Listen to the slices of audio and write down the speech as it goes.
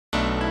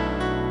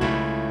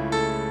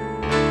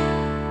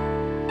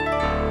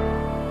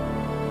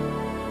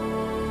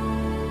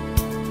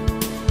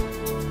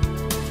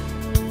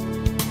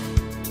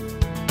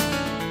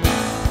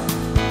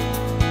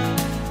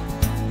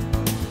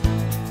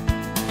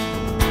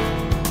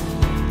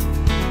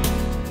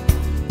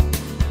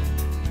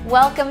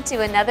Welcome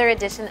to another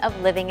edition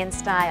of Living in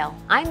Style.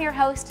 I'm your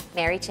host,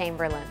 Mary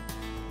Chamberlain.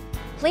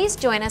 Please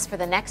join us for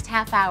the next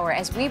half hour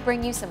as we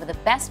bring you some of the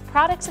best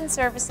products and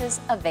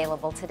services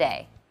available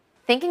today.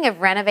 Thinking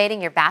of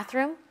renovating your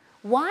bathroom?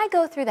 Why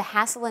go through the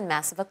hassle and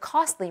mess of a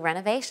costly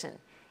renovation?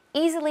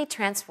 Easily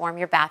transform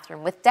your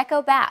bathroom with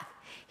Deco Bath.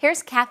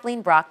 Here's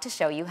Kathleen Brock to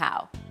show you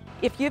how.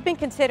 If you've been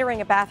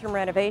considering a bathroom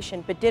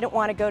renovation but didn't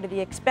want to go to the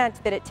expense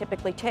that it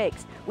typically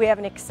takes, we have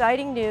an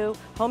exciting new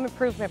home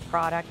improvement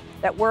product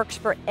that works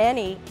for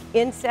any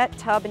inset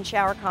tub and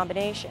shower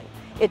combination.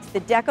 It's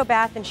the Deco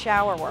Bath and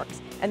Shower Works,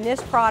 and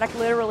this product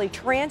literally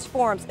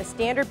transforms a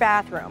standard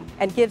bathroom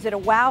and gives it a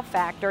wow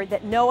factor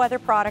that no other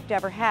product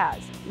ever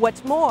has.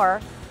 What's more,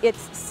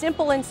 it's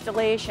simple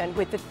installation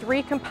with the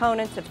 3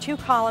 components of 2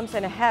 columns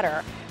and a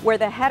header, where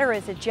the header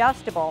is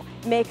adjustable,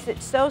 makes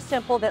it so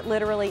simple that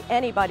literally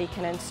anybody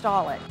can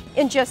install it.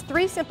 In just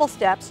 3 simple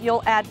steps,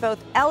 you'll add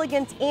both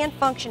elegance and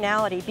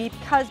functionality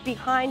because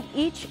behind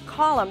each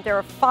column there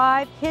are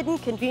 5 hidden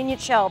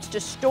convenient shelves to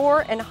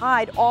store and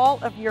hide all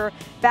of your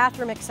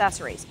bathroom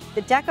accessories.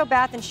 The Deco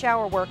Bath and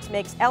Shower Works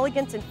makes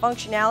elegance and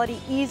functionality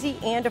easy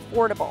and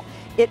affordable.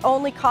 It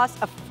only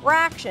costs a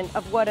fraction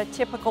of what a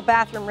typical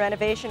bathroom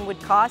renovation would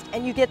cost,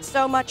 and you get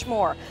so much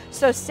more.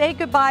 So say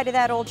goodbye to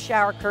that old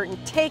shower curtain,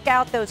 take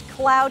out those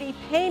cloudy,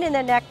 pain in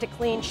the neck to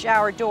clean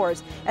shower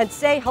doors, and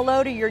say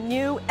hello to your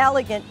new,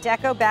 elegant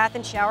Deco Bath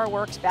and Shower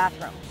Works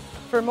bathroom.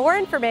 For more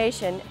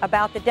information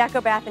about the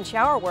Deco Bath and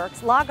Shower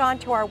Works, log on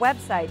to our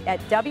website at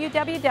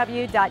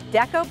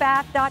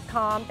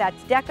www.decobath.com.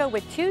 That's Deco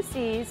with 2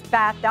 C's,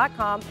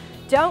 bath.com.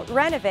 Don't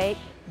renovate,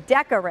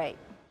 decorate.